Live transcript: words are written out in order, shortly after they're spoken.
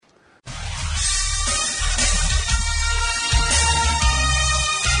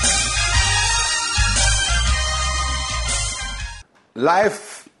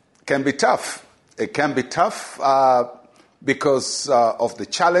life can be tough. It can be tough because of the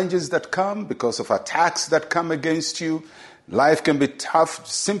challenges that come, because of attacks that come against you. Life can be tough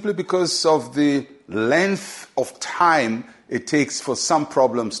simply because of the length of time it takes for some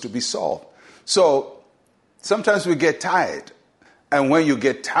problems to be solved. So sometimes we get tired. And when you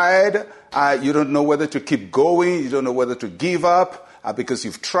get tired, you don't know whether to keep going. You don't know whether to give up because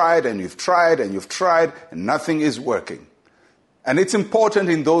you've tried and you've tried and you've tried and nothing is working. And it's important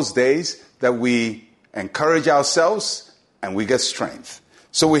in those days that we encourage ourselves and we get strength.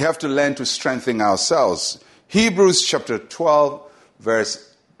 So we have to learn to strengthen ourselves. Hebrews chapter 12,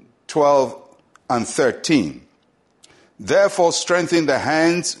 verse 12 and 13. Therefore strengthen the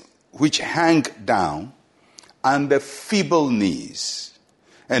hands which hang down and the feeble knees,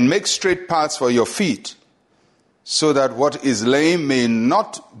 and make straight paths for your feet, so that what is lame may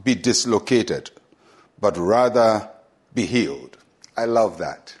not be dislocated, but rather be healed. I love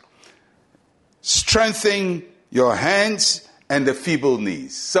that. Strengthen your hands and the feeble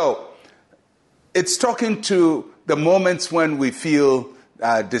knees. So it's talking to the moments when we feel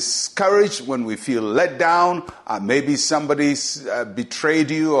discouraged, when we feel let down. Maybe somebody's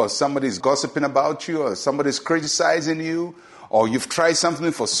betrayed you, or somebody's gossiping about you, or somebody's criticizing you, or you've tried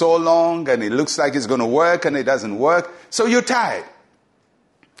something for so long and it looks like it's going to work and it doesn't work. So you're tired.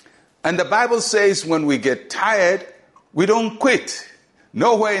 And the Bible says when we get tired, we don't quit.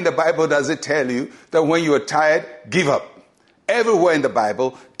 Nowhere in the Bible does it tell you that when you are tired, give up. Everywhere in the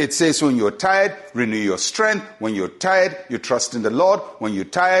Bible, it says when you're tired, renew your strength. When you're tired, you trust in the Lord. When you're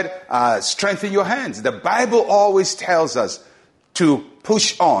tired, strengthen your hands. The Bible always tells us to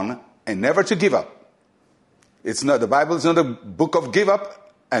push on and never to give up. The Bible is not a book of give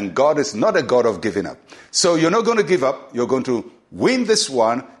up, and God is not a God of giving up. So you're not going to give up. You're going to win this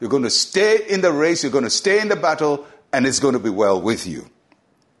one. You're going to stay in the race. You're going to stay in the battle, and it's going to be well with you.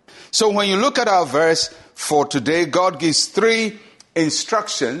 So when you look at our verse for today, God gives 3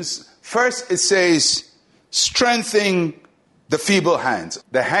 instructions. First, it says, strengthen the feeble hands,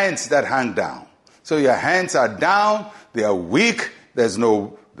 the hands that hang down. So your hands are down, they are weak, there's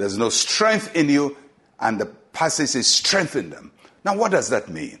no strength in you, and the passage says strengthen them. Now, what does that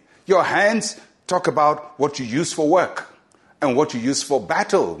mean? Your hands talk about what you use for work and what you use for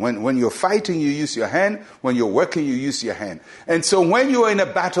battle. When you're fighting, you use your hand. When you're working, you use your hand. And so when you're in a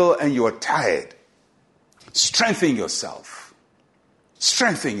battle and you're tired, strengthen yourself.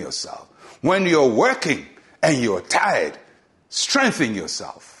 Strengthen yourself. When you're working and you're tired, strengthen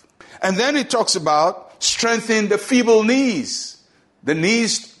yourself. And then it talks about strengthening the feeble knees. The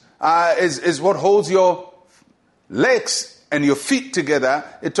knees is what holds your legs and your feet together.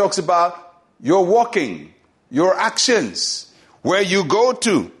 It talks about your walking, your actions, where you go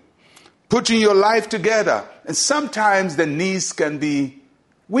to, putting your life together. And sometimes the knees can be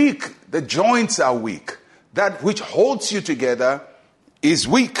weak. The joints are weak. That which holds you together is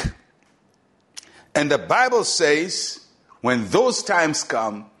weak. And the Bible says, when those times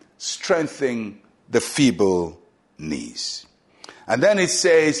come, strengthen the feeble knees. And then it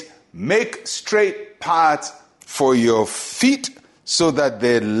says, make straight paths for your feet, so that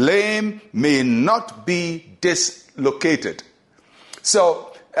the lame may not be dislocated.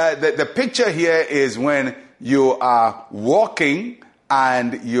 So the picture here is when you are walking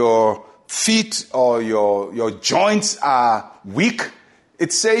and your feet or your joints are weak.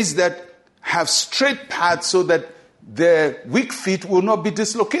 It says that have straight paths so that the weak feet will not be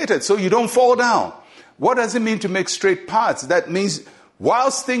dislocated, so you don't fall down. What does it mean to make straight paths? That means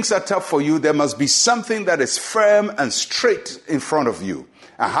whilst things are tough for you, there must be something that is firm and straight in front of you.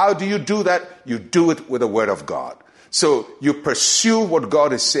 And how do you do that? You do it with the Word of God. So you pursue what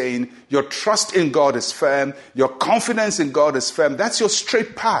God is saying. Your trust in God is firm. Your confidence in God is firm. That's your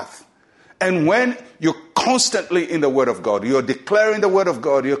straight path. And when you're constantly in the Word of God, you're declaring the Word of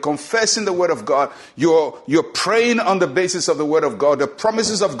God, you're confessing the Word of God, you're praying on the basis of the Word of God, the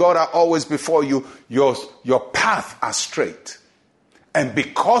promises of God are always before you, your path are straight. And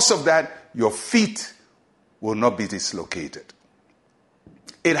because of that, your feet will not be dislocated.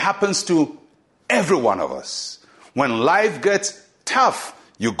 It happens to every one of us. When life gets tough,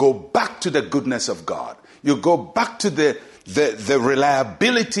 you go back to the goodness of God. You go back to the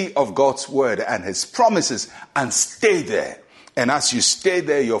reliability of God's word and his promises and stay there. And as you stay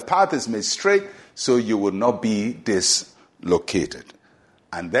there, your path is made straight, so you will not be dislocated.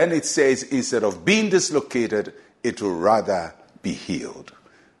 And then it says, instead of being dislocated, it will rather be healed.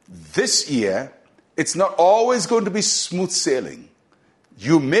 This year, it's not always going to be smooth sailing.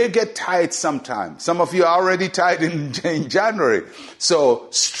 You may get tired sometime. Some of you are already tired in January. So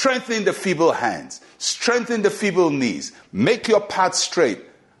strengthen the feeble hands. Strengthen the feeble knees. Make your path straight.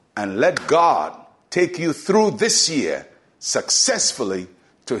 And let God take you through this year successfully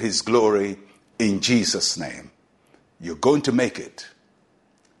to his glory in Jesus' name. You're going to make it.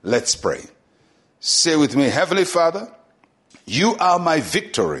 Let's pray. Say with me, Heavenly Father, you are my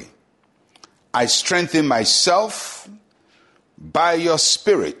victory. I strengthen myself by your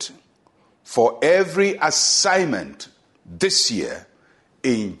Spirit for every assignment this year.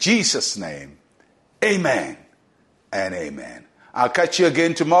 In Jesus' name, amen and amen. I'll catch you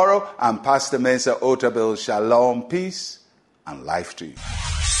again tomorrow. I'm Pastor Mensa Otabil. Shalom, peace, and life to you.